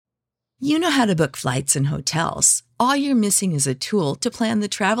You know how to book flights and hotels. All you're missing is a tool to plan the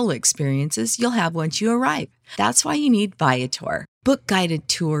travel experiences you'll have once you arrive. That's why you need Viator. Book guided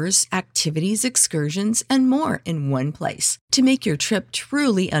tours, activities, excursions, and more in one place to make your trip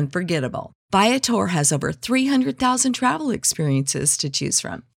truly unforgettable. Viator has over 300,000 travel experiences to choose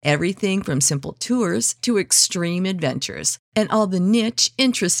from. Everything from simple tours to extreme adventures and all the niche,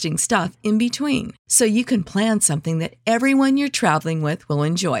 interesting stuff in between. So you can plan something that everyone you're traveling with will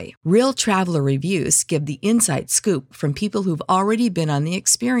enjoy. Real traveler reviews give the inside scoop from people who've already been on the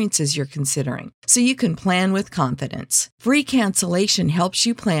experiences you're considering. So you can plan with confidence. Free cancellation helps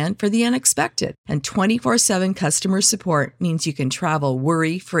you plan for the unexpected. And 24/7 customer support means you can travel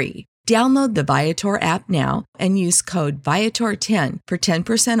worry-free. Download the Viator app now and use code Viator10 for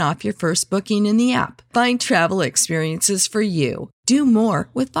 10% off your first booking in the app. Find travel experiences for you. Do more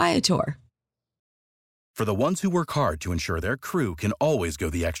with Viator. For the ones who work hard to ensure their crew can always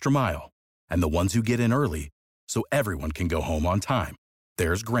go the extra mile, and the ones who get in early so everyone can go home on time,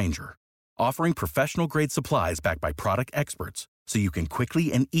 there's Grainger, offering professional-grade supplies backed by product experts so you can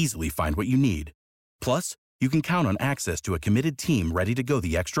quickly and easily find what you need. Plus, you can count on access to a committed team ready to go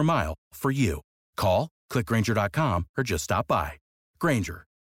the extra mile for you. Call, click Grainger.com, or just stop by. Grainger,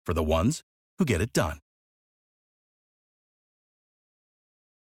 for the ones who get it done.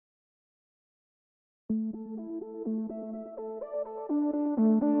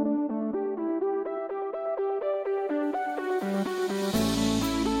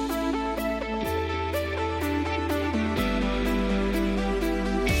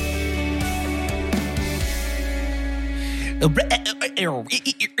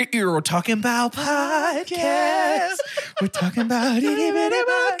 We're talking about podcasts. We're talking about itty bitty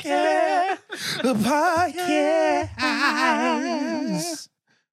podcast.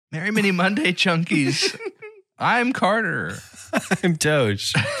 Merry Mini Monday, Chunkies. I'm Carter. I'm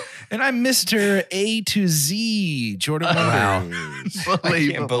Doge. And I'm Mr. A to Z, Jordan Wonders. I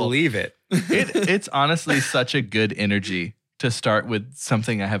can't believe it. It's honestly such a good energy to start with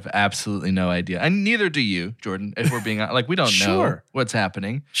something I have absolutely no idea. And neither do you, Jordan, if we're being like, we don't know what's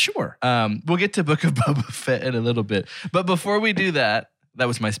happening. Sure. We'll get to Book of Boba Fett in a little bit. But before we do that, that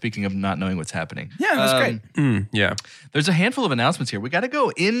was my speaking of not knowing what's happening. Yeah, that's great. Yeah. There's a handful of announcements here. We got to go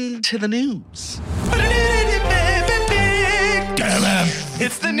into the news.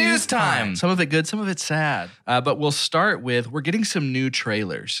 It's the news time. Some of it good, some of it sad. But we'll start with, we're getting some new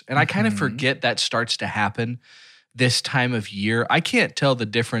trailers. And I kind of forget that starts to happen this time of year. I can't tell the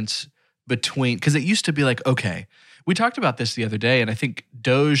difference between, because it used to be like, okay, we talked about this the other day, and I think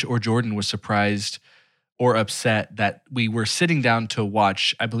Doge or Jordan was surprised or upset that we were sitting down to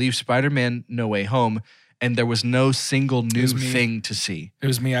watch, I believe, Spider-Man No Way Home, and there was no single new thing to see. It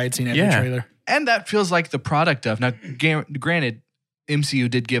was me. I had seen every trailer. And that feels like the product of, now granted, MCU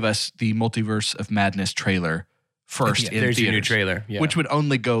did give us the Multiverse of Madness trailer first in there's theaters, your new trailer, which would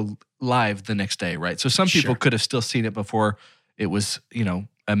only go live the next day, right? So some people could have still seen it before it was,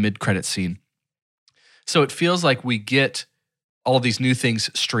 a mid-credit scene. So it feels like we get all these new things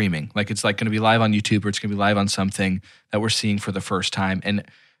streaming. Like it's like going to be live on YouTube or it's going to be live on something that we're seeing for the first time. And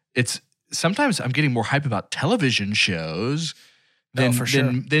it's sometimes I'm getting more hype about television shows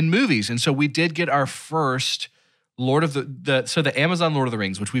than movies. And so we did get our first Lord of the Amazon Lord of the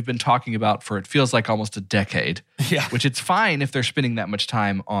Rings, which we've been talking about for, it feels like almost a decade. Yeah. Which it's fine if they're spending that much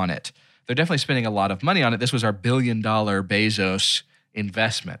time on it. They're definitely spending a lot of money on it. This was our $1 billion Bezos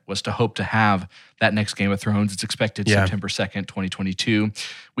investment, was to hope to have that next Game of Thrones. It's expected September 2nd, 2022.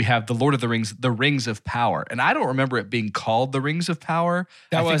 We have the Lord of the Rings, The Rings of Power. And I don't remember it being called The Rings of Power.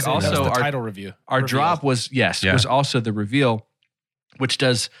 That was also the title review. Our drop was also the reveal, which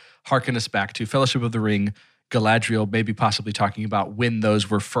does hearken us back to Fellowship of the Ring, Galadriel, maybe possibly talking about when those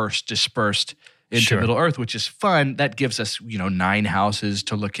were first dispersed into Middle Earth, which is fun. That gives us, 9 houses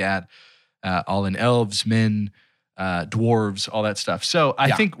to look at, all in elves, men, dwarves, all that stuff. So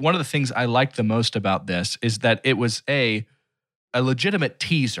I think one of the things I liked the most about this is that it was a legitimate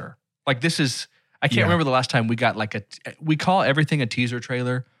teaser. Like this is, I can't remember the last time we got we call everything a teaser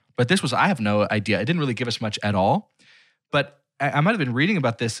trailer, but this was, I have no idea. It didn't really give us much at all, but I might've been reading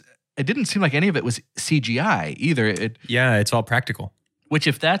about this. It didn't seem like any of it was CGI either. It's all practical. Which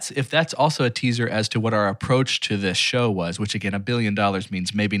if that's also a teaser as to what our approach to this show was, which again, $1 billion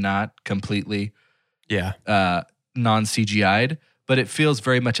means maybe not completely non-CGI'd, but it feels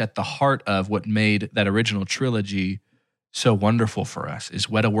very much at the heart of what made that original trilogy so wonderful for us, is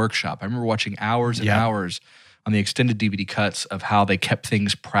Weta Workshop. I remember watching hours and hours on the extended DVD cuts of how they kept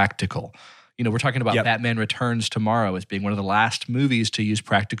things practical. We're talking about Batman Returns tomorrow as being one of the last movies to use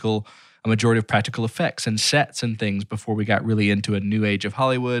a majority of practical effects and sets and things before we got really into a new age of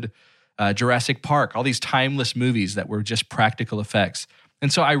Hollywood. Jurassic Park, all these timeless movies that were just practical effects.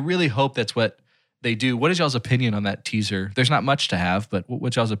 And so I really hope that's what they do. What is y'all's opinion on that teaser? There's not much to have, but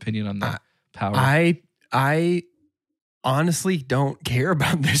what's y'all's opinion on the power? I honestly don't care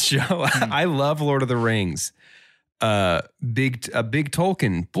about this show. I love Lord of the Rings. A big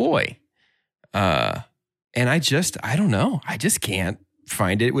Tolkien boy. And I don't know. I just can't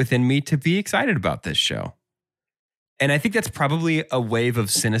find it within me to be excited about this show. And I think that's probably a wave of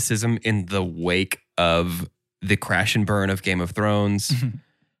cynicism in the wake of the crash and burn of Game of Thrones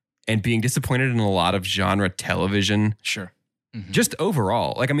and being disappointed in a lot of genre television. Sure. Mm-hmm. Just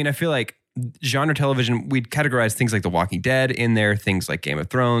overall. Like, I mean, I feel like genre television, we'd categorize things like The Walking Dead in there, things like Game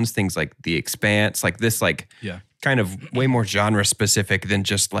of Thrones, things like The Expanse, like this, like kind of way more genre specific than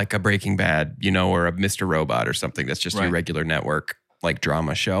just like a Breaking Bad, you know, or a Mr. Robot or something that's just your regular network like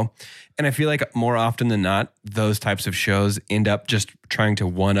drama show. And I feel like more often than not, those types of shows end up just trying to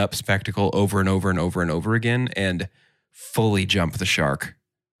one up spectacle over and over and over and over again and fully jump the shark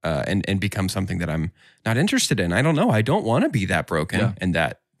and become something that I'm not interested in. I don't know. I don't want to be that broken and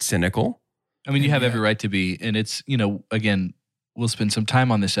that cynical. I mean, you have every right to be. And it's, you know, again, we'll spend some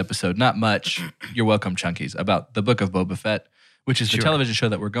time on this episode, not much, you're welcome, Chunkies, about the Book of Boba Fett, which is the television show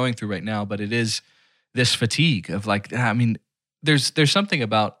that we're going through right now. But it is this fatigue of like, I mean, there's something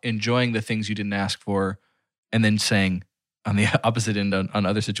about enjoying the things you didn't ask for and then saying on the opposite end on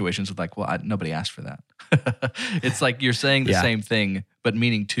other situations with like, well, nobody asked for that. It's like you're saying the same thing, but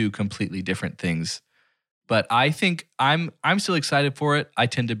meaning two completely different things. But I think I'm still excited for it. I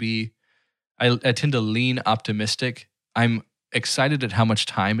tend to lean optimistic. I'm excited at how much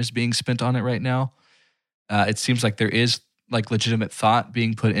time is being spent on it right now. It seems like there is like legitimate thought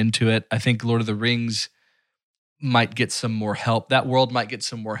being put into it. I think Lord of the Rings might get some more help. That world might get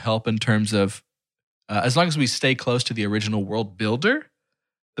some more help in terms of as long as we stay close to the original world builder,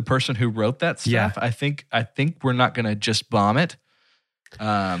 the person who wrote that stuff. I think we're not going to just bomb it.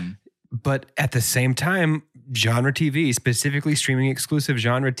 But at the same time, genre TV, specifically streaming exclusive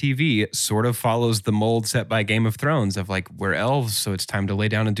genre TV, sort of follows the mold set by Game of Thrones of like, we're elves, so it's time to lay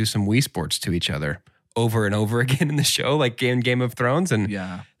down and do some Wii Sports to each other over and over again in the show, like Game of Thrones. And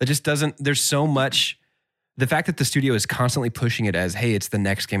it just doesn't, there's so much, the fact that the studio is constantly pushing it as, hey, it's the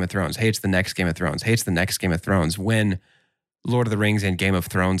next Game of Thrones, hey, it's the next Game of Thrones, hey, it's the next Game of Thrones, when Lord of the Rings and Game of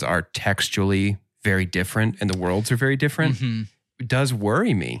Thrones are textually very different and the worlds are very different, it does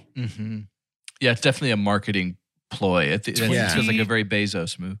worry me. Yeah, it's definitely a marketing ploy. It feels like a very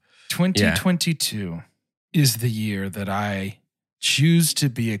Bezos move. 2022 is the year that I choose to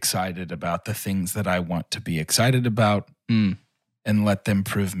be excited about the things that I want to be excited about and let them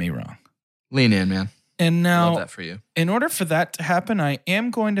prove me wrong. Lean in, man. And now, love that for you. In order for that to happen, I am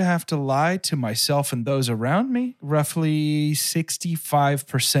going to have to lie to myself and those around me roughly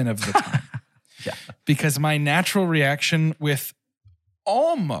 65% of the time. Because my natural reaction with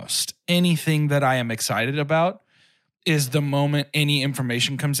almost anything that I am excited about is the moment any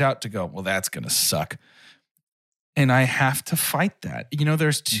information comes out to go, well, that's going to suck. And I have to fight that. You know,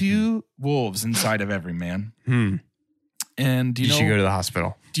 there's two wolves inside of every man. And you should go to the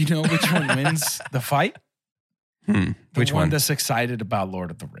hospital. Do you know which one wins the fight? Which one? That's excited about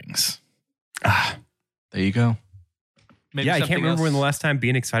Lord of the Rings. There you go. Maybe I can't remember when the last time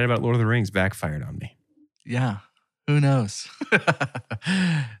being excited about Lord of the Rings backfired on me. Yeah. Who knows?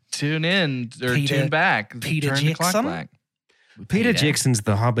 Tune in or tune back. Peter Turn the clock back. Peter Jackson's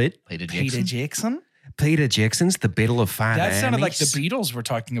The Hobbit. Peter Jackson? Peter Jackson's The Battle of Five That sounded like the Beatles were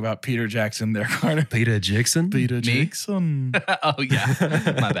talking about Peter Jackson there, Carter. Peter Jackson? Peter Jackson. Oh,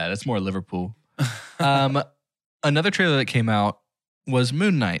 yeah. My bad. It's more Liverpool. Another trailer that came out was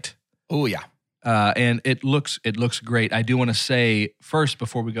Moon Knight. Oh, yeah. And it looks great. I do want to say first,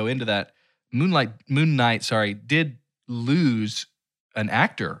 before we go into that, Moon Knight, did lose an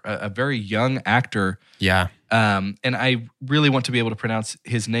actor, a very young actor. Yeah. And I really want to be able to pronounce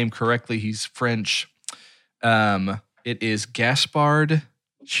his name correctly. He's French. It is Gaspard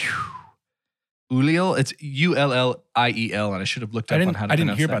Ulliel. It's Ulliel, and I should have looked up on how to pronounce that. I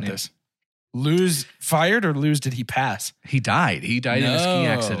didn't hear about name. this. Lose fired or lose? Did he pass? He died. He died in a ski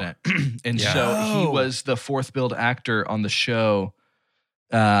accident. And so he was the fourth billed actor on the show.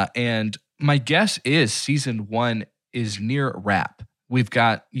 And my guess is season 1 is near wrap. We've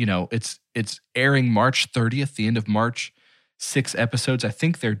got, it's airing March 30th, the end of March, 6 episodes. I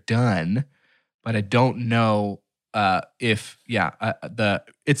think they're done, but I don't know it's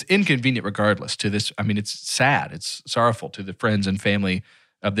inconvenient regardless to this. I mean, it's sad. It's sorrowful to the friends and family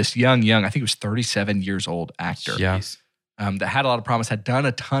of this young, I think he was 37 years old actor. That had a lot of promise, had done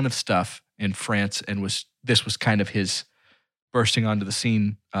a ton of stuff in France, and this was kind of his bursting onto the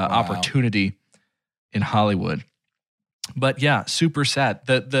scene opportunity in Hollywood. But yeah, super sad.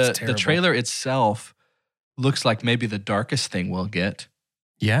 The trailer itself looks like maybe the darkest thing we'll get.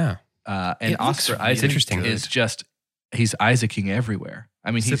 Yeah. And Oscar Isaac is just, he's Isaacing everywhere.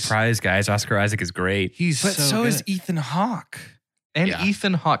 I mean, surprise, guys. Oscar Isaac is great. So is Ethan Hawke. And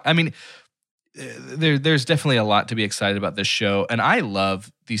Ethan Hawke. I mean, there's definitely a lot to be excited about this show. And I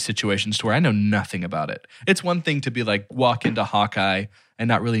love these situations to where I know nothing about it. It's one thing to be like, walk into Hawkeye and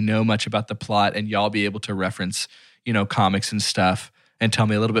not really know much about the plot, and y'all be able to reference, comics and stuff and tell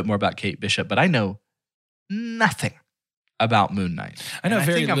me a little bit more about Kate Bishop. But I know nothing about Moon Knight. I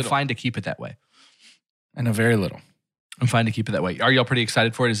think I'm fine to keep it that way. I know very little. I'm fine to keep it that way. Are y'all pretty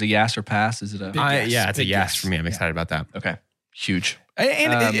excited for it? Is it a yes or pass? Is it a yes? It's a yes for me. I'm excited about that. Okay. Huge.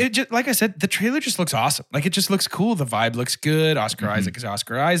 And it just, like I said, the trailer just looks awesome. Like, it just looks cool. The vibe looks good. Oscar Isaac is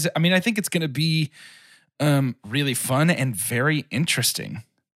Oscar Isaac. I mean, I think it's going to be really fun and very interesting.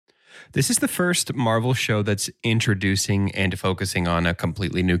 This is the first Marvel show that's introducing and focusing on a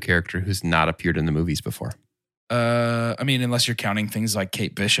completely new character who's not appeared in the movies before. I mean, unless you're counting things like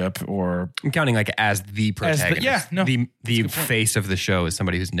Kate Bishop, or I'm counting like as the protagonist. The face of the show is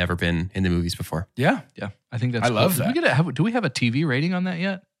somebody who's never been in the movies before. Yeah. I think that's. I love that. Do we have a TV rating on that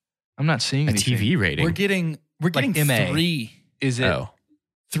yet? I'm not seeing anything. A TV rating. We're getting like three. Is it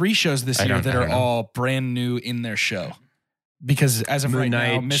 3 shows this year that are all brand new in their show? Because as of Moon right now,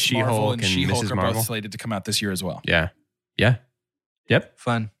 Knight, Miss She-Hulk, Marvel and She-Hulk Mrs. are Marvel. both slated to come out this year as well. Yeah. Yep.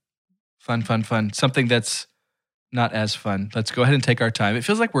 Fun. Something that's not as fun. Let's go ahead and take our time. It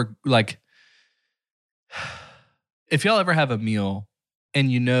feels like we're like, if y'all ever have a meal and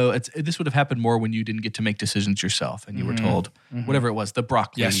this would have happened more when you didn't get to make decisions yourself and you were told whatever it was, the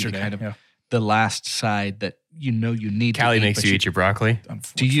broccoli yesterday, the last side that you need Callie to eat. makes you eat your broccoli.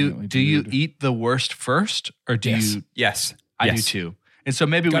 Do you eat the worst first, or do you? Yes. I do too. And so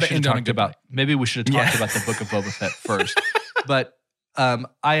maybe we should have talked about the Book of Boba Fett first. But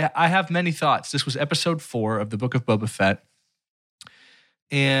I have many thoughts. This was episode 4 of the Book of Boba Fett,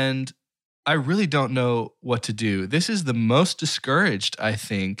 and I really don't know what to do. This is the most discouraged, I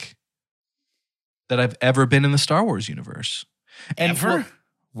think, that I've ever been in the Star Wars universe. And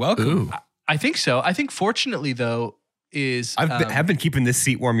welcome. Ooh. I think so. I think fortunately, though, I've been keeping this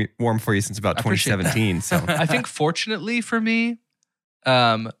seat warm for you since about 2017. So I think fortunately for me,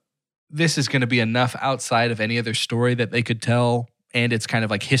 this is going to be enough outside of any other story that they could tell, and it's kind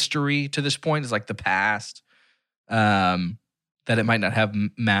of like history to this point. It's like the past, that it might not have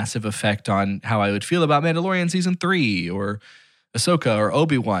massive effect on how I would feel about Mandalorian season 3 or Ahsoka or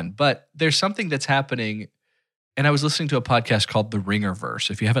Obi-Wan. But there's something that's happening. And I was listening to a podcast called The Ringerverse.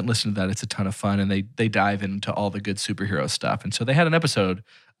 If you haven't listened to that, it's a ton of fun, and they dive into all the good superhero stuff. And so they had an episode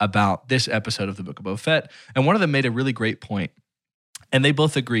about this episode of the Book of Boba Fett, and one of them made a really great point. And they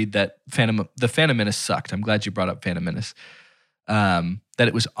both agreed that the Phantom Menace sucked. I'm glad you brought up Phantom Menace. That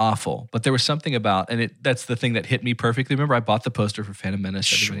it was awful, but there was something about, and that's the thing that hit me perfectly. Remember, I bought the poster for Phantom Menace.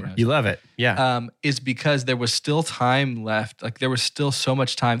 Sure. You love it, yeah. Is because there was still time left. Like, there was still so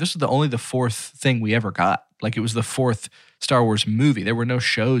much time. This was only the 4th thing we ever got. Like, it was the 4th Star Wars movie. There were no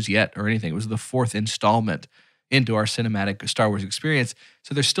shows yet or anything. It was the 4th installment into our cinematic Star Wars experience.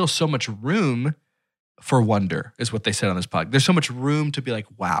 So there's still so much room for wonder, is what they said on this podcast. There's so much room to be like,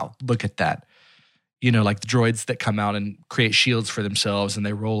 wow, look at that. Like the droids that come out and create shields for themselves, and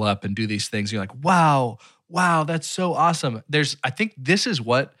they roll up and do these things. You're like, wow, that's so awesome. I think this is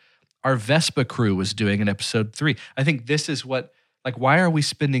what our Vespa crew was doing in episode 3. I think this is what, like, why are we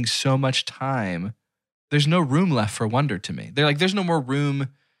spending so much time? There's no room left for wonder to me. They're like, there's no more room.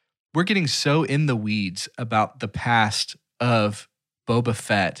 We're getting so in the weeds about the past of Boba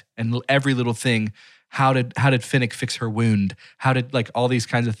Fett and every little thing. How did Finnick fix her wound? How did, like, all these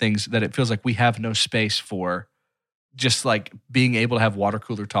kinds of things that it feels like we have no space for, just like being able to have water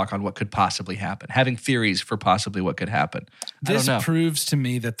cooler talk on what could possibly happen, having theories for possibly what could happen. This proves to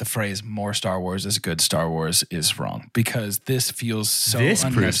me that the phrase "more Star Wars is good Star Wars" is wrong, because this feels so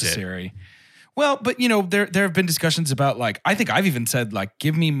unnecessary. Well, but there have been discussions about, like, I think I've even said, like,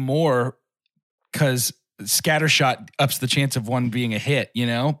 give me more, because scattershot ups the chance of one being a hit,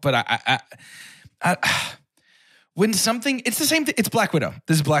 But when something, it's the same thing. It's Black Widow.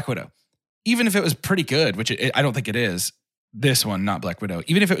 This is Black Widow. Even if it was pretty good, which I don't think it is, this one, not Black Widow.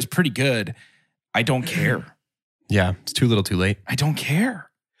 Even if it was pretty good, I don't care. Yeah, it's too little too late. I don't care.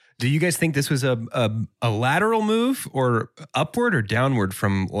 Do you guys think this was a lateral move, or upward or downward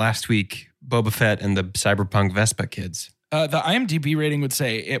from last week, Boba Fett and the Cyberpunk Vespa kids? The IMDb rating would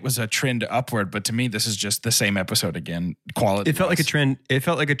say it was a trend upward, but to me, this is just the same episode again. Quality. It felt like a trend. It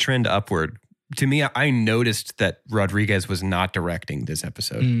felt like a trend upward, to me, I noticed that Rodriguez was not directing this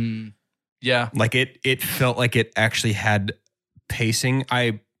episode. Yeah. Like it felt like it actually had pacing.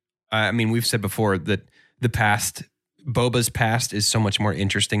 I mean, we've said before that Boba's past is so much more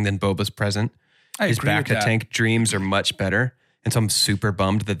interesting than Boba's present. His back to tank dreams are much better. And so I'm super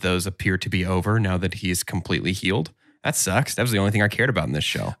bummed that those appear to be over now that he's completely healed. That sucks. That was the only thing I cared about in this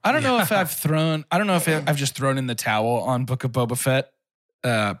show. I don't know if I've just thrown in the towel on Book of Boba Fett.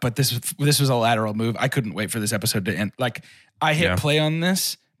 But this was a lateral move. I couldn't wait for this episode to end. Like, I hit play on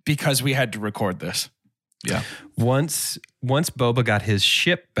this because we had to record this. Yeah. Once Boba got his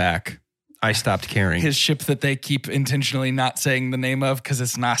ship back, I stopped caring. His ship that they keep intentionally not saying the name of because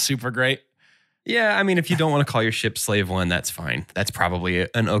it's not super great. Yeah, I mean, if you don't want to call your ship Slave One, that's fine. That's probably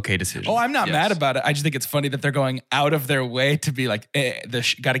an okay decision. Oh, I'm not mad about it. I just think it's funny that they're going out of their way to be like,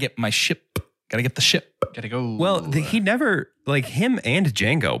 got to get my ship. Got to get the ship. Got to go. Well, he never, like him and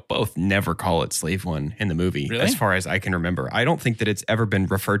Django both never call it Slave One in the movie, really? As far as I can remember. I don't think that it's ever been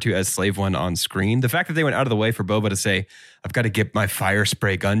referred to as Slave One on screen. The fact that they went out of the way for Boba to say, I've got to get my fire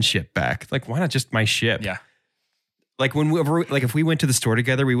spray gunship back. Like, why not just my ship? Yeah. Like if we went to the store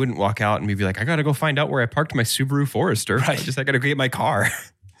together, we wouldn't walk out and we'd be like, I got to go find out where I parked my Subaru Forester. Right. I got to go get my car.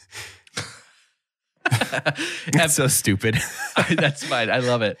 That's so stupid. That's fine. I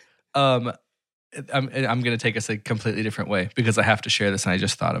love it. I'm going to take us a completely different way because I have to share this and I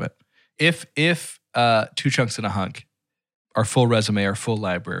just thought of it. If Two Chunks and a Hunk, our full resume, our full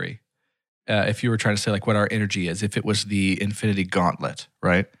library, if you were trying to say like what our energy is, if it was the Infinity Gauntlet,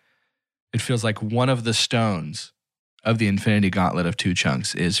 right? It feels like one of the stones of the Infinity Gauntlet of Two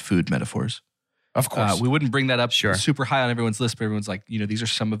Chunks is food metaphors. Of course. We wouldn't bring that up super high on everyone's list, but everyone's like, these are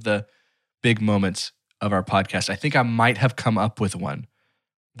some of the big moments of our podcast. I think I might have come up with one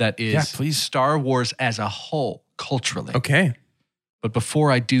that is Star Wars as a whole, culturally. Okay. But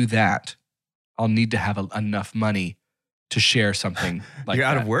before I do that, I'll need to have enough money to share something like that. You're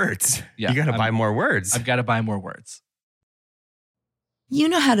out of words. Yeah, you got to buy more words. I've got to buy more words. You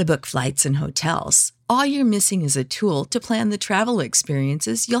know how to book flights and hotels. All you're missing is a tool to plan the travel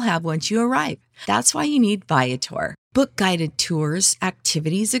experiences you'll have once you arrive. That's why you need Viator. Book guided tours,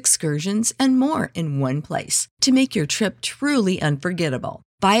 activities, excursions, and more in one place to make your trip truly unforgettable.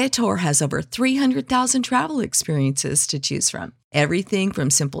 Viator has over 300,000 travel experiences to choose from. Everything from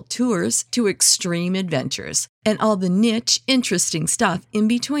simple tours to extreme adventures and all the niche, interesting stuff in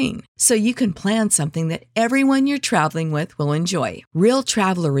between. So you can plan something that everyone you're traveling with will enjoy. Real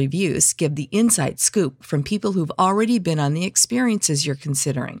traveler reviews give the inside scoop from people who've already been on the experiences you're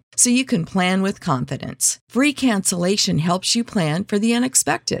considering. So you can plan with confidence. Free cancellation helps you plan for the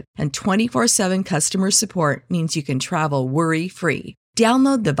unexpected. And 24/7 customer support means you can travel worry-free.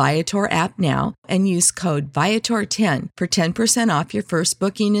 Download the Viator app now and use code Viator10 for 10% off your first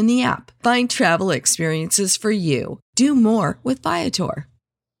booking in the app. Find travel experiences for you. Do more with Viator.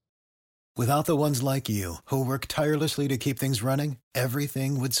 Without the ones like you, who work tirelessly to keep things running,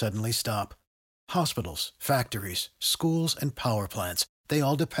 everything would suddenly stop. Hospitals, factories, schools, and power plants, they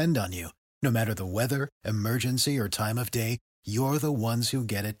all depend on you. No matter the weather, emergency, or time of day, you're the ones who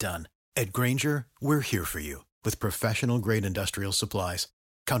get it done. At Grainger, we're here for you. With professional-grade industrial supplies,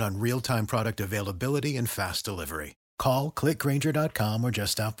 count on real-time product availability and fast delivery. Call, click Grainger.com, or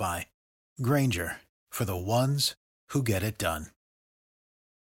just stop by. Grainger, for the ones who get it done.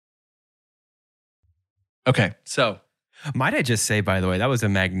 Okay, so might I just say, by the way, that was a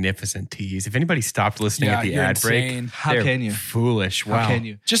magnificent tease. If anybody stopped listening at the ad break, how can you? Foolish. Wow. How can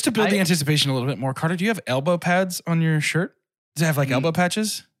you? Just to build the anticipation a little bit more, Carter, do you have elbow pads on your shirt? Does it have like elbow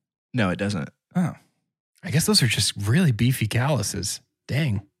patches? No, it doesn't. Oh. I guess those are just really beefy calluses.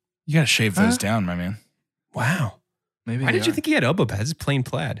 Dang. You got to shave those down, my man. Wow. Maybe. Why did you think he had elbow pads? It's plain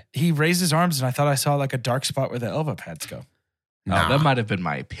plaid. He raised his arms and I thought I saw like a dark spot where the elbow pads go. Nah. Oh, that might have been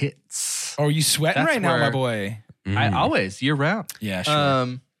my pits. Oh, are you sweating right now, my boy? I always, year round. Yeah,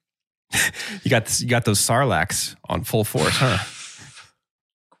 sure. You got those Sarlaccs on full force, huh?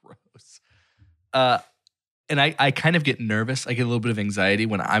 Gross. And I kind of get nervous. I get a little bit of anxiety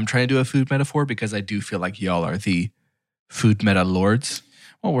when I'm trying to do a food metaphor because I do feel like y'all are the food meta lords.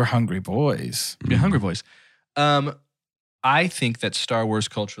 Well, we're hungry boys. We're hungry boys. I think that Star Wars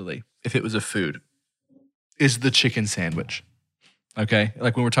culturally, if it was a food, is the chicken sandwich. Okay?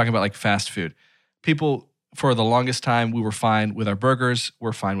 Like when we're talking about like fast food. People, for the longest time, we were fine with our burgers.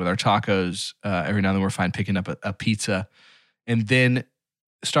 We're fine with our tacos. Every now and then we're fine picking up a pizza. And then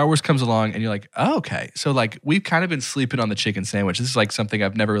Star Wars comes along and you're like, oh, okay. So like we've kind of been sleeping on the chicken sandwich. This is like something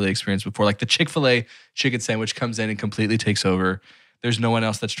I've never really experienced before. Like the Chick-fil-A chicken sandwich comes in and completely takes over. There's no one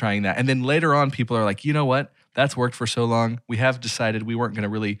else that's trying that. And then later on, people are like, you know what? That's worked for so long. We have decided we weren't going to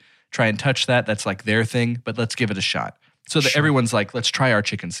really try and touch that. That's like their thing, but let's give it a shot. So that everyone's like, let's try our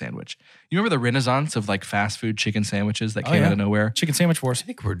chicken sandwich. You remember the renaissance of like fast food chicken sandwiches that came out of nowhere? Chicken sandwich wars. I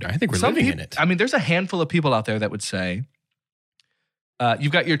think we're living in it. I mean, there's a handful of people out there that would say,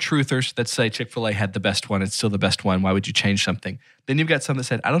 you've got your truthers that say Chick-fil-A had the best one. It's still the best one. Why would you change something? Then you've got some that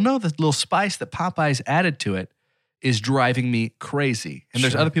said, I don't know, the little spice that Popeyes added to it is driving me crazy. And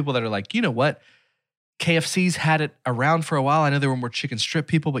there's other people that are like, you know what? KFC's had it around for a while. I know there were more chicken strip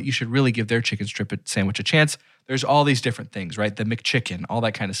people, but you should really give their chicken strip sandwich a chance. There's all these different things, right? The McChicken, all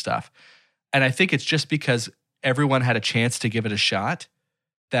that kind of stuff. And I think it's just because everyone had a chance to give it a shot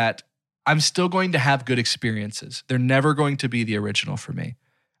that I'm still going to have good experiences. They're never going to be the original for me.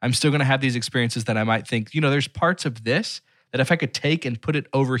 I'm still going to have these experiences that I might think, there's parts of this that if I could take and put it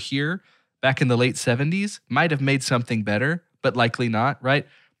over here back in the late 70s, might have made something better, but likely not, right?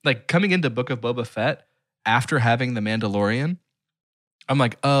 Like coming into Book of Boba Fett after having The Mandalorian, I'm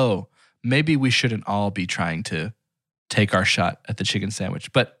like, oh, maybe we shouldn't all be trying to take our shot at the chicken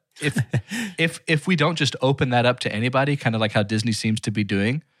sandwich. But if we don't just open that up to anybody, kind of like how Disney seems to be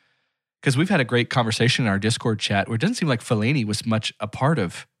doing, because we've had a great conversation in our Discord chat where it doesn't seem like Filoni was much a part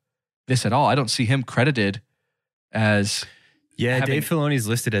of this at all. I don't see him credited as Dave Filoni's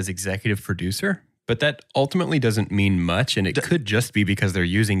listed as executive producer, but that ultimately doesn't mean much, and it could just be because they're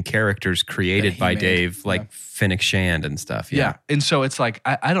using characters created by Dave, like Fennec Shand and stuff. Yeah. And so it's like,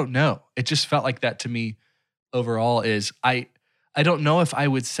 I don't know. It just felt like that to me overall is I don't know if I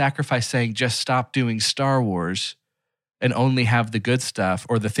would sacrifice saying just stop doing Star Wars and only have the good stuff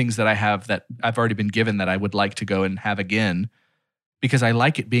or the things that I have that I've already been given that I would like to go and have again, because I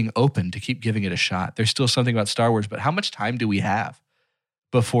like it being open to keep giving it a shot. There's still something about Star Wars, but how much time do we have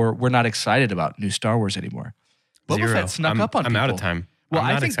before we're not excited about new Star Wars anymore? Boba Fett snuck up on people. I'm out of time. Well,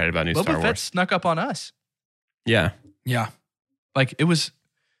 I'm not excited about new Star Wars. Boba Fett snuck up on us. Yeah. Yeah. Like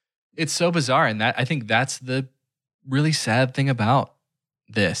it's so bizarre. And I think that's the really sad thing about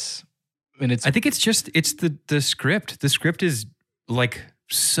this. And I think it's the script. The script is like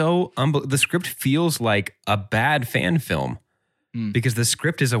the script feels like a bad fan film. Because the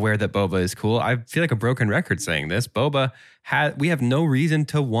script is aware that Boba is cool. I feel like a broken record saying this. We have no reason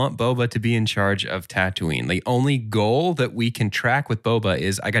to want Boba to be in charge of Tatooine. The only goal that we can track with Boba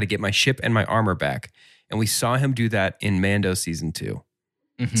is I got to get my ship and my armor back. And we saw him do that in Mando season 2.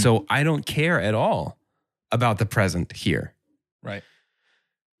 Mm-hmm. So I don't care at all about the present here. Right.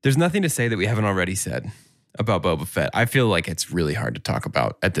 There's nothing to say that we haven't already said about Boba Fett. I feel like it's really hard to talk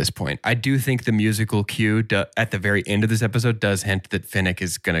about at this point. I do think the musical cue at the very end of this episode does hint that Fennec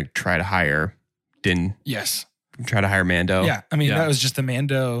is going to try to hire Din. Yes. Try to hire Mando. Yeah. I mean, that was just the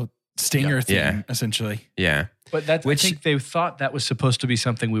Mando stinger thing, essentially. Yeah. But I think they thought that was supposed to be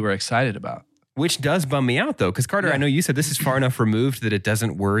something we were excited about. Which does bum me out, though, because Carter, I know you said this is far enough removed that it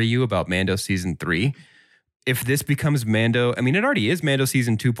doesn't worry you about Mando season 3. If this becomes Mando, I mean, it already is Mando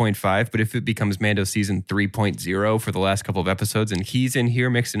season 2.5, but if it becomes Mando season 3.0 for the last couple of episodes and he's in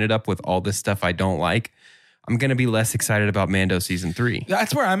here mixing it up with all this stuff I don't like, I'm going to be less excited about Mando season 3.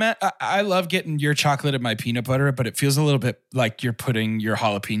 That's where I'm at. I love getting your chocolate in my peanut butter, but it feels a little bit like you're putting your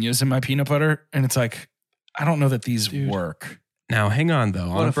jalapenos in my peanut butter. And it's like, I don't know that these work. Now, hang on, though.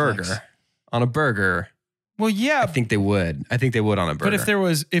 On a burger. Well, yeah. I think they would. on a burger. But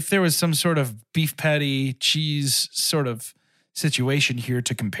if there was some sort of beef patty, cheese sort of situation here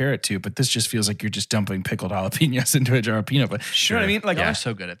to compare it to, but this just feels like you're just dumping pickled jalapenos into a jar of peanut butter. Sure. You know what I mean? Like, I'm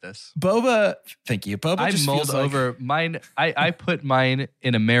so good at this. Boba, thank you. Boba I just mulled feels like, over mine. I put mine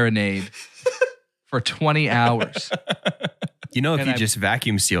in a marinade for 20 hours. You know, if you just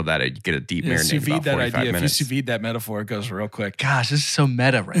vacuum seal that, you get a deep marinade in about 45 minutes. If you sous vide that metaphor, it goes real quick. Gosh, this is so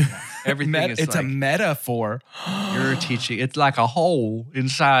meta right now. Everything is it's like, a metaphor. You're teaching. It's like a hole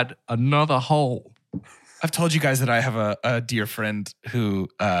inside another hole. I've told you guys that I have a dear friend who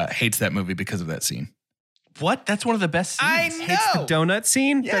hates that movie because of that scene. What? That's one of the best scenes. I know. Hates the donut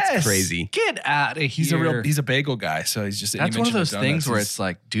scene? Yes. That's crazy. Get out of here. He's a bagel guy, so he's just. That's one of those things where it's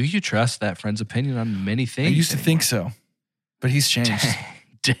like, do you trust that friend's opinion on many things? I used to think so, but he's changed.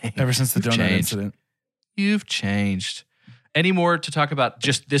 Dang. Ever since the donut incident. You've changed. Any more to talk about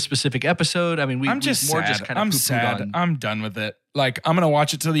just this specific episode? I mean, I'm just sad. I'm done with it. Like, I'm going to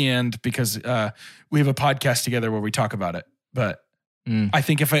watch it till the end because we have a podcast together where we talk about it. But I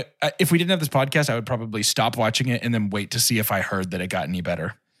think if we didn't have this podcast, I would probably stop watching it and then wait to see if I heard that it got any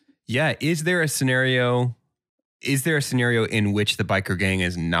better. Yeah. Is there a scenario in which the biker gang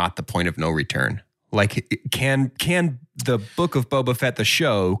is not the point of no return? Like, can the Book of Boba Fett, the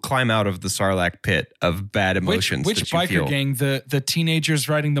show, climb out of the Sarlacc pit of bad emotions? Which biker gang? The teenagers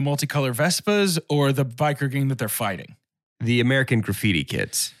riding the multicolor Vespas or the biker gang that they're fighting? The American Graffiti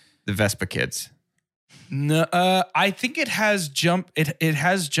kids. the Vespa kids? No, I think it has jumped. It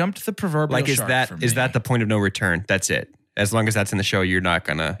has jumped the proverbial Like, shark for me. is that the point of no return? That's it. As long as that's in the show, you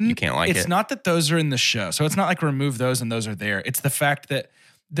can't like it. It's not that those are in the show. So it's not like remove those and those are there. It's the fact that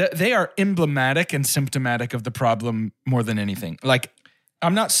they are emblematic and symptomatic of the problem more than anything. Like,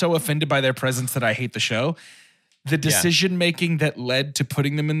 I'm not so offended by their presence that I hate the show. The decision making that led to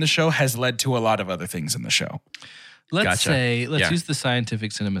putting them in the show has led to a lot of other things in the show. Let's use the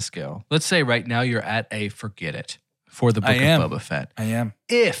scientific cinema scale. Let's say right now you're at a forget it for the Book of Boba Fett. I am.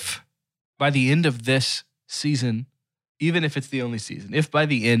 If by the end of this season, even if it's the only season, if by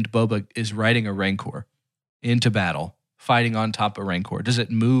the end Boba is riding a Rancor into battle, fighting on top of Rancor, does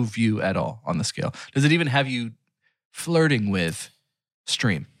it move you at all on the scale? Does it even have you flirting with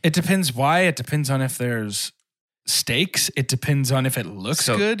Stream? It depends why. It depends on if there's stakes. It depends on if it looks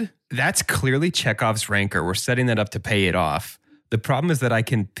good. That's clearly Chekhov's Rancor. We're setting that up to pay it off. The problem is that I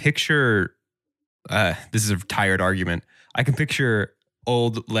can picture, this is a tired argument, I can picture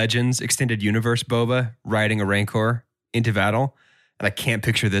old Legends Extended Universe Boba riding a Rancor into battle, and I can't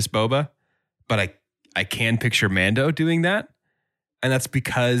picture this Boba, but I can picture Mando doing that. And that's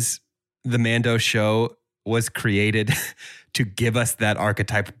because the Mando show was created to give us that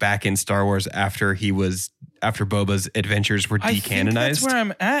archetype back in Star Wars after Boba's adventures were decanonized. I think that's where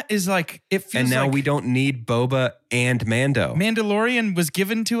I'm at, is like, it feels and now like we don't need Boba and Mando. Mandalorian was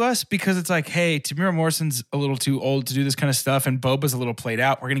given to us because it's like, hey, Tamira Morrison's a little too old to do this kind of stuff, and Boba's a little played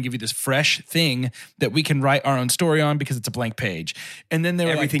out. We're going to give you this fresh thing that we can write our own story on because it's a blank page. And then they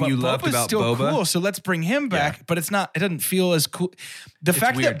were everything like, you Boba's loved about still Boba, cool, so let's bring him back. But it's not. It doesn't feel as cool. The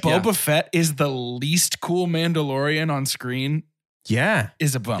fact weird, that Boba Fett is the least cool Mandalorian on screen,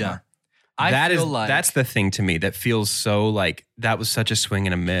 is a bummer. Yeah. That's the thing to me that feels so like that was such a swing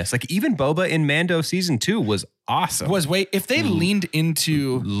and a miss. Like, even Boba in Mando season 2 was awesome. If they leaned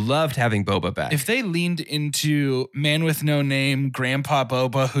into, loved having Boba back. if they leaned into man with no name, Grandpa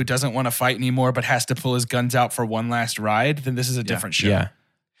Boba who doesn't want to fight anymore but has to pull his guns out for one last ride, then this is a different show. Yeah.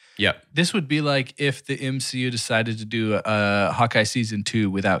 Yep. This would be like if the MCU decided to do a Hawkeye season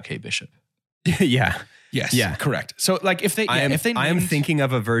 2 without Kate Bishop. Yeah. Yes. Yeah. Correct. So like if they, I am thinking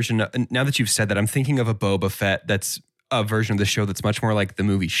of a version, now that you've said that, I'm thinking of a Boba Fett that's a version of the show that's much more like the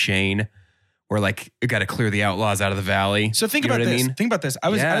movie Shane, where like you got to clear the outlaws out of the valley. So think You know about what I this. mean? Think about this. I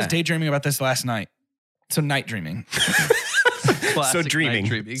was daydreaming about this last night. So night dreaming. Classic dreaming. night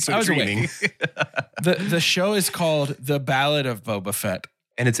dreaming. So I was dreaming. The show is called The Ballad of Boba Fett.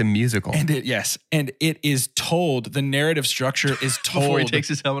 And it's a musical. And it is told, the narrative structure is told. Before he takes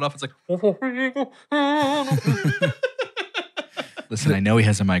his helmet off, it's like, listen, I know he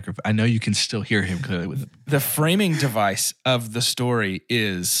has a microphone. I know you can still hear him clearly with it. The framing device of the story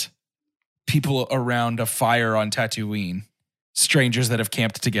is people around a fire on Tatooine, strangers that have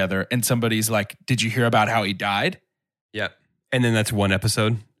camped together, and somebody's like, did you hear about how he died? Yep. And then that's one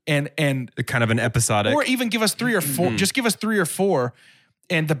episode. And kind of an episodic. Or even give us 3 or 4. Just give us 3 or 4.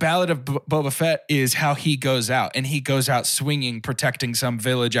 And the Ballad of Boba Fett is how he goes out. And he goes out swinging, protecting some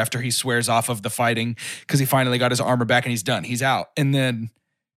village after he swears off of the fighting because he finally got his armor back and he's done. He's out. And then,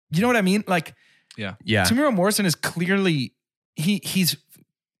 you know what I mean? Like, yeah. Tamira Morrison is clearly, he's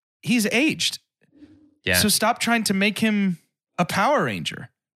aged. Yeah. So stop trying to make him a Power Ranger.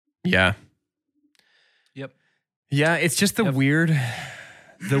 Yeah. Yep. Yeah, it's just the weird,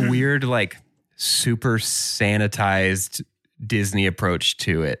 like, super sanitized Disney approach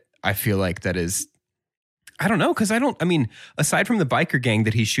to it. I feel like that is, I don't know, because aside from the biker gang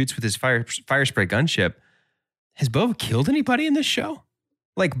that he shoots with his fire spray gunship, has Boba killed anybody in this show?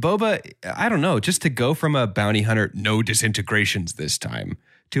 Like, Boba, I don't know, just to go from a bounty hunter, no disintegrations this time,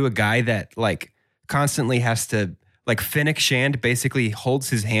 to a guy that like constantly has to, like, Fennec Shand basically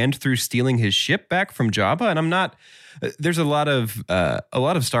holds his hand through stealing his ship back from Jabba. And I'm not, there's a lot of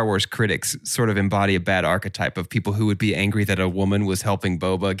Star Wars critics sort of embody a bad archetype of people who would be angry that a woman was helping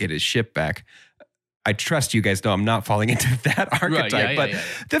Boba get his ship back. I trust you guys know I'm not falling into that archetype, but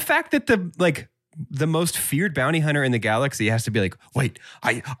the fact that the most feared bounty hunter in the galaxy has to be like, wait,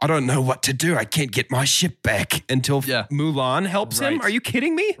 I don't know what to do. I can't get my ship back until Mulan helps him. Are you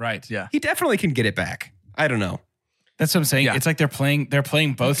kidding me? Right. Yeah. He definitely can get it back. I don't know. That's what I'm saying. Yeah. It's like they're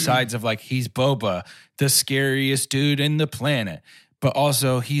playing both sides of, like, he's Boba, the scariest dude in the planet, but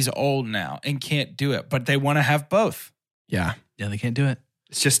also he's old now and can't do it. But they want to have both. Yeah. Yeah, they can't do it.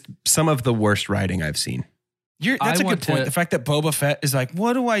 It's just some of the worst writing I've seen. That's a good point. The fact that Boba Fett is like,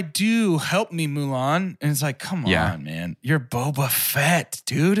 what do I do? Help me, Mulan. And it's like, come on, man. You're Boba Fett,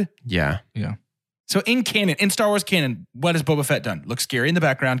 dude. Yeah. Yeah. So in Star Wars canon, what has Boba Fett done? Look scary in the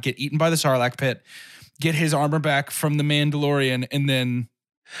background, get eaten by the Sarlacc pit, get his armor back from the Mandalorian, and then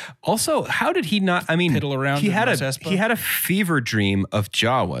Also, how did he not? I mean, Piddle around he in had Mos a Espa? he had a fever dream of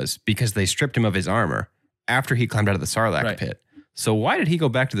Jawas because they stripped him of his armor after he climbed out of the Sarlacc Right. pit. So why did he go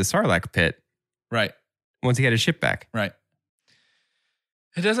back to the Sarlacc pit Right. once he had his ship back? Right.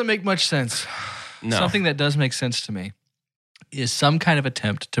 It doesn't make much sense. No. Something that does make sense to me is some kind of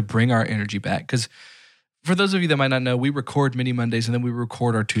attempt to bring our energy back. Because for those of you that might not know, we record Mini Mondays and then we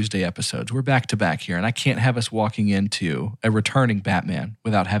record our Tuesday episodes. We're back to back here, and I can't have us walking into a returning Batman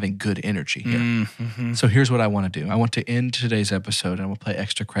without having good energy here. Mm-hmm. So here's what I want to do. I want to end today's episode and I want to play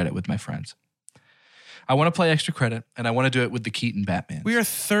Extra Credit with my friends. I want to play Extra Credit, and I want to do it with the Keaton Batman. We are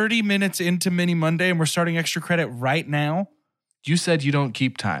 30 minutes into Mini Monday, and we're starting Extra Credit right now. You said you don't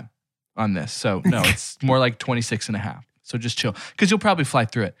keep time on this. So no, it's more like 26 and a half. So just chill, because you'll probably fly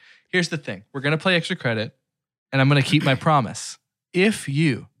through it. Here's the thing. We're going to play Extra Credit, and I'm going to keep my promise. If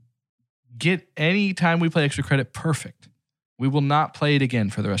you get any time we play Extra Credit perfect, we will not play it again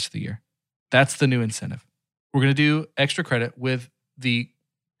for the rest of the year. That's the new incentive. We're going to do Extra Credit with the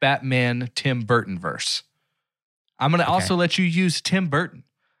Batman Tim Burton verse. I'm going to also let you use Tim Burton.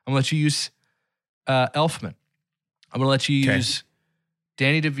 I'm going to let you use Elfman. I'm going to let you use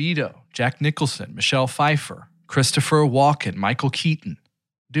Danny DeVito, Jack Nicholson, Michelle Pfeiffer, Christopher Walken, Michael Keaton.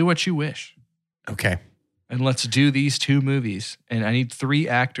 Do what you wish. Okay. And let's do these two movies. And I need 3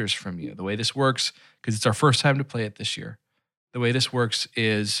 actors from you. The way this works, because it's our first time to play it this year, the way this works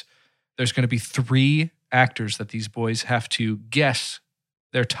is there's going to be 3 actors that these boys have to guess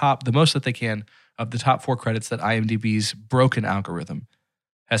their top, the most that they can, of the top 4 credits that IMDb's broken algorithm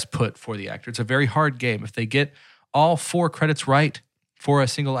has put for the actor. It's a very hard game. If they get all 4 credits right for a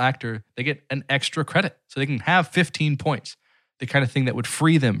single actor, they get an extra credit. So they can have 15 points. The kind of thing that would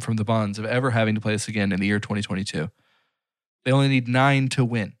free them from the bonds of ever having to play this again in the year 2022. They only need 9 to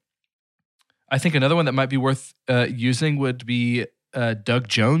win. I think another one that might be worth using would be Doug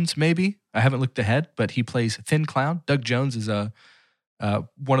Jones, maybe. I haven't looked ahead, but he plays Thin Clown. Doug Jones is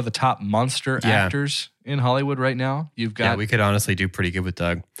one of the top monster actors in Hollywood right now. You've got we could honestly do pretty good with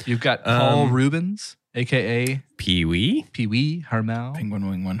Doug. You've got Paul Rubens, a.k.a. Pee-wee? Pee-wee Hermel. Penguin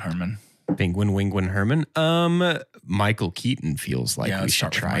Wingman Herman. Penguin Wingwin Herman. Michael Keaton feels like we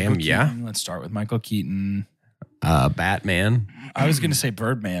should try him. Keaton. Yeah. Let's start with Michael Keaton. Batman. I was going to say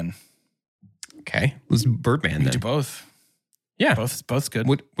Birdman. Okay. Let's do Birdman We then. do both. Yeah. Both's good.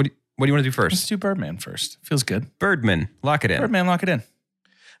 What do you want to do Let's first? do Birdman first. Feels good. Birdman. Lock it in. Birdman, lock it in.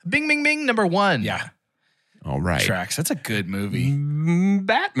 Bing, bing, bing, number 1. Yeah. All right. Tracks. That's a good movie.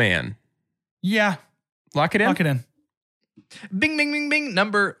 Batman. Yeah. Lock it in. Lock it in. Bing, bing, bing, bing,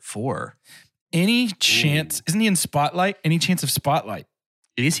 number 4. Any chance? Isn't he in Spotlight? Any chance of Spotlight?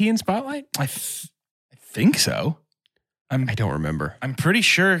 Is he in Spotlight? I think so. I don't remember. I'm pretty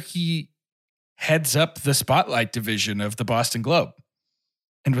sure he heads up the Spotlight division of the Boston Globe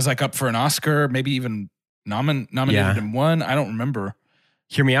and was like up for an Oscar, maybe even nominated and won. I don't remember.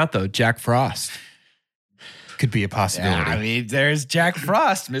 Hear me out though. Jack Frost could be a possibility. Yeah, I mean, there's Jack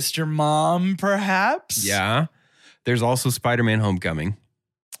Frost, Mr. Mom, perhaps. Yeah. There's also Spider-Man Homecoming.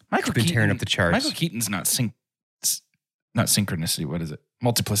 Michael been Keaton, tearing up the charts. Michael Keaton's not synchronicity. What is it?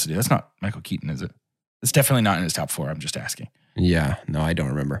 Multiplicity. That's not Michael Keaton, is it? It's definitely not in his top 4. I'm just asking. Yeah. No, I don't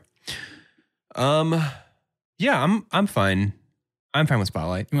remember. Yeah, I'm fine. I'm fine with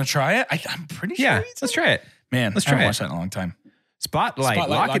Spotlight. You want to try it? I'm pretty sure. Yeah, he's let's in it. try it. Man, Let's I haven't try it. watched that in a long time. Spotlight.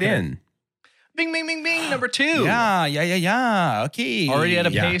 Lock it in. Bing, bing, bing, bing, number 2. Yeah. Okay. Already at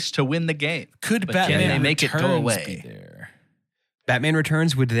a Yeah. pace to win the game. Could But Batman can they make it go Returns away? be there? Batman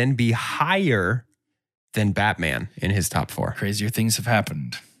Returns would then be higher than Batman in his top 4. Crazier things have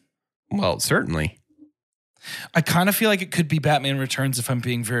happened. Well, certainly. I kind of feel like it could be Batman Returns if I'm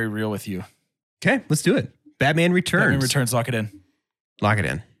being very real with you. Okay, let's do it. Batman Returns. Batman Returns, lock it in. Lock it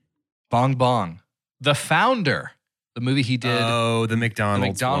in. Bong Bong. The Founder. The movie he did. Oh, the the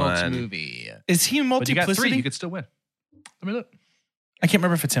McDonald's McDonald's one. movie. Is he in But you got 3. Multiplicity? You could still win. Let me look. I can't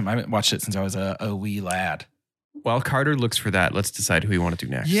remember if it's him. I haven't watched it since I was a wee lad. While Carter looks for that, let's decide who we want to do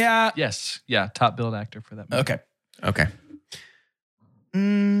next. Yeah. Yes. Yeah. Top billed actor for that movie. Okay. Okay.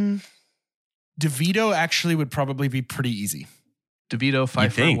 DeVito actually would probably be pretty easy. DeVito,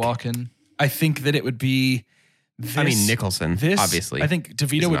 Pfeiffer, think? Walken. I think that it would be this. I mean, Nicholson, obviously. I think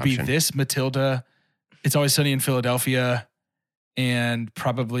DeVito is an would be option. this, Matilda, It's Always Sunny in Philadelphia, and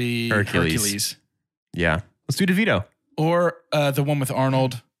probably Hercules. Yeah. Let's do DeVito. Or the one with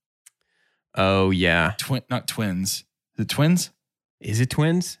Arnold. Oh, yeah. Not twins. Is it twins? Is it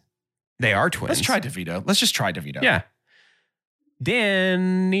twins? They are twins. Let's try DeVito. Let's just try DeVito. Yeah.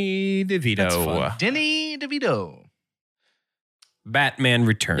 Danny DeVito. That's fun. Denny DeVito. Batman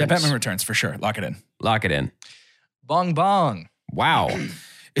Returns. Yeah, Batman Returns for sure. Lock it in. Lock it in. Bong Bong. Wow.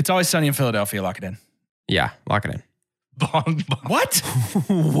 It's Always Sunny in Philadelphia. Lock it in. Yeah, lock it in. Bong bong. What?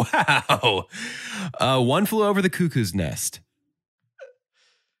 Wow. One Flew Over the Cuckoo's Nest.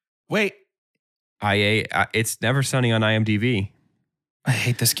 Wait. It's Never Sunny on IMDb. I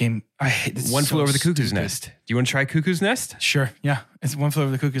hate this game. I hate this. One so Flew Over the Cuckoo's stupid. Nest. Do you want to try Cuckoo's Nest? Sure. Yeah. It's One Flew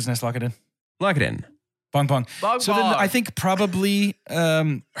Over the Cuckoo's Nest. Lock it in. Lock it in. Bong bong. Bong So then bong. I think probably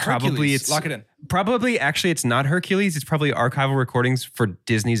Probably Hercules. it's Lock it in. Probably actually it's not Hercules. It's probably archival recordings for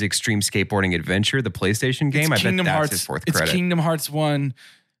Disney's Extreme Skateboarding Adventure, the PlayStation game. It's I bet that's his fourth credit. It's Kingdom Hearts 1.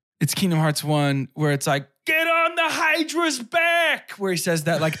 It's Kingdom Hearts 1 where it's like, get on the Hydra's back, where he says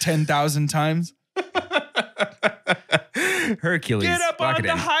that like 10,000 times. Hercules. Get up lock on it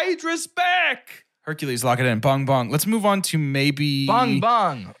the in. Hydra's back. Hercules, lock it in. Bong bong. Let's move on to maybe Bong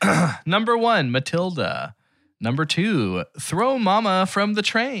bong. Number 1, Matilda. Number 2, Throw Mama from the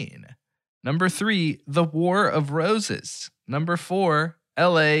Train. Number 3, The War of Roses. Number 4,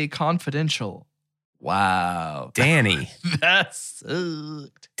 LA Confidential. Wow. Danny. That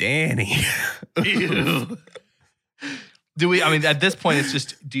sucked. Danny. Ew. Do we, I mean, at this point, it's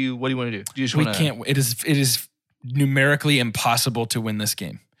just, what do you want to do? Do you just we want can't. It is numerically impossible to win this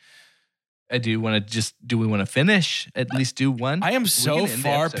game. do we want to finish? At least do one? I am We so can end the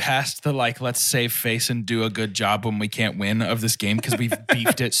far episode. past the like, let's save face and do a good job when we can't win of this game because we've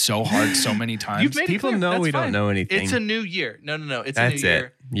beefed it so hard so many times. You've made People it clear. know That's we don't fine. know anything. It's a new year. No. It's That's a new it.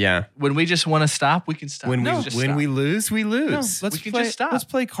 year. Yeah. When we just want to stop, we can stop. When No, we just when stop. we lose, we No, lose. let's We can play, just stop. Let's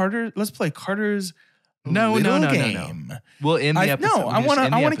play Carter. Let's play Carter's No, little no. game. We'll end the episode. No, I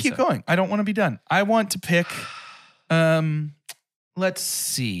want to keep going. I don't want to be done. I want to pick. Let's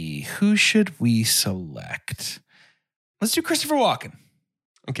see. Who should we select? Let's do Christopher Walken.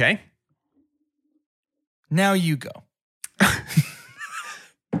 Okay. Now you go.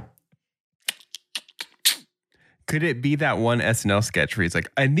 Could it be that one SNL sketch where he's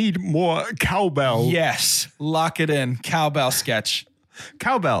like, I need more cowbell? Yes, lock it in. Cowbell sketch.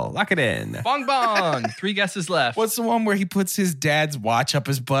 Cowbell. Lock it in. Bong bong. 3 guesses left. What's the one where he puts his dad's watch up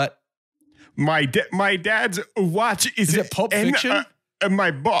his butt? My dad's watch Is it Pulp Fiction?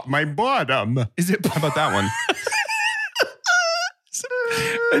 My bottom. Is it? How about that one?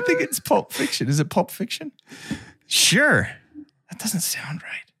 I think it's Pulp Fiction. Is it Pulp Fiction? Sure. That doesn't sound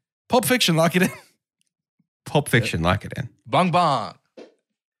right. Pulp Fiction, lock it in. Pulp Fiction. Lock it in. Bong bong.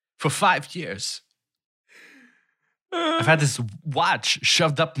 For 5 years. I've had this watch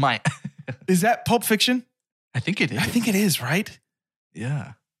shoved up my. Is that Pulp Fiction? I think it is. I think it is, right?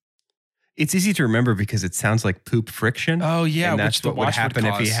 Yeah. It's easy to remember because it sounds like poop friction. Oh, yeah. and that's which the what would watch happen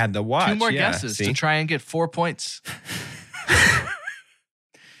if he cause. had the watch. 2 more Yeah, guesses see? to try and get 4 points.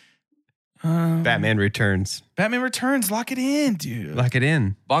 Batman Returns. Batman Returns, lock it in, dude. Lock it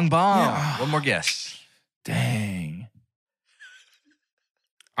in. Bong bong. Yeah. One more guess. Dang.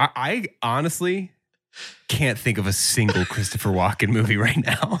 I honestly can't think of a single Christopher Walken movie right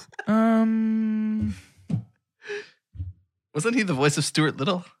now. Wasn't he the voice of Stuart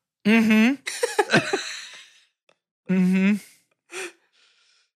Little? Mm-hmm.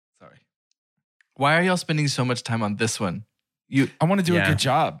 Sorry. Why are y'all spending so much time on this one? I want to do a Yeah. good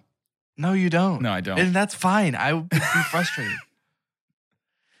job. No, you don't. No, I don't. And that's fine. I would be frustrated.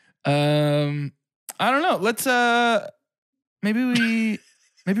 I don't know. Let's maybe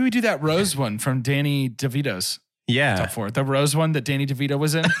we do that Rose one from Danny DeVito's Yeah. top 4. The Rose one that Danny DeVito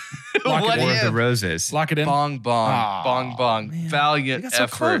was in. Lock What it War in. of the Roses. Lock it in. Bong bong. Aw, Bong bong. man. Valiant We got so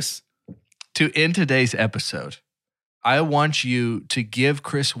effort. close. To end today's episode, I want you to give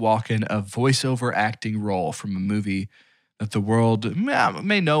Chris Walken a voiceover acting role from a movie that the world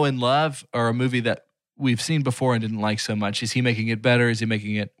may know and love, or a movie that we've seen before and didn't like so much. Is he making it better? Is he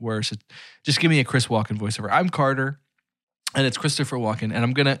making it worse? Just give me a Chris Walken voiceover. I'm Carter, and it's Christopher Walken,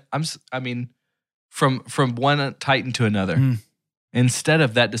 and from one Titan to another. Mm. Instead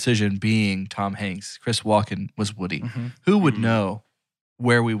of that decision being Tom Hanks, Chris Walken was Woody. Mm-hmm. Who would know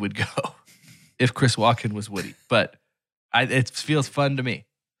where we would go if Chris Walken was Woody? But it feels fun to me.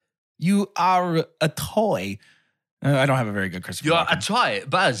 You are a toy. I don't have a very good Christopher You're Walken. a toy,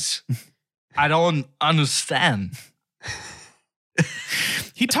 Buzz. I don't understand.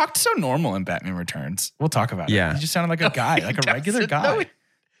 He talked so normal in Batman Returns. We'll talk about Yeah. it. He just sounded like a guy, like a regular guy.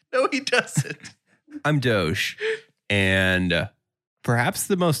 No, he doesn't. I'm Doge. And perhaps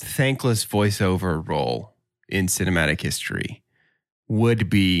the most thankless voiceover role in cinematic history would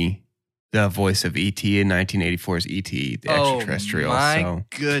be the voice of E.T. in 1984's E.T., the extraterrestrial. Oh, my So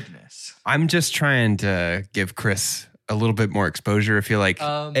goodness. I'm just trying to give Chris a little bit more exposure. I feel like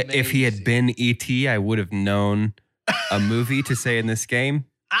if he had Amazing. been E.T., I would have known a movie to say in this game.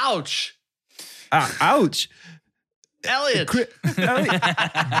 Ouch. Ouch. Elliot. Elliot.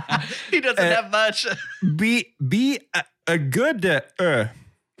 He doesn't have much. Be a good. I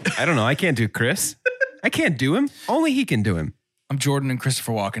don't know. I can't do Chris. I can't do him. Only he can do him. I'm Jordan and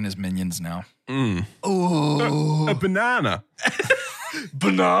Christopher Walken as minions now. Oh, A banana.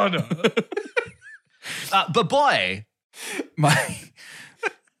 banana. But boy, My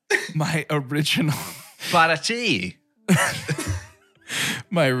original. Barati.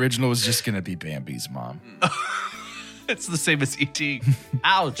 My original was just gonna be Bambi's mom. It's the same as E.T.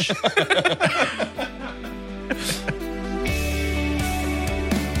 Ouch.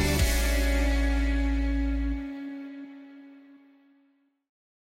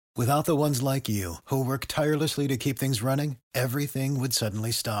 Without the ones like you, who work tirelessly to keep things running, everything would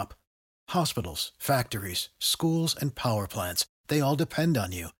suddenly stop. Hospitals, factories, schools, and power plants, they all depend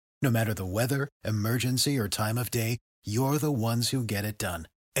on you. No matter the weather, emergency, or time of day, you're the ones who get it done.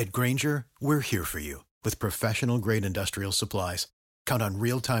 At Grainger, we're here for you with professional-grade industrial supplies. Count on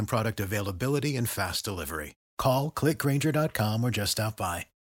real-time product availability and fast delivery. Call, clickgrainger.com, or just stop by.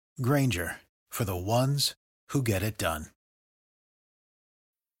 Grainger, for the ones who get it done.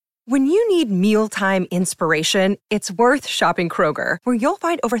 When you need mealtime inspiration, it's worth shopping Kroger, where you'll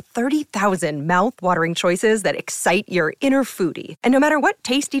find over 30,000 mouth-watering choices that excite your inner foodie. And no matter what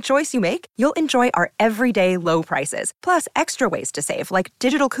tasty choice you make, you'll enjoy our everyday low prices, plus extra ways to save, like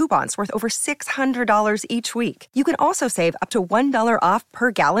digital coupons worth over $600 each week. You can also save up to $1 off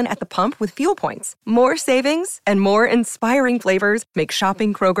per gallon at the pump with fuel points. More savings and more inspiring flavors make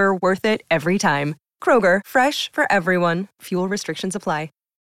shopping Kroger worth it every time. Kroger, fresh for everyone. Fuel restrictions apply.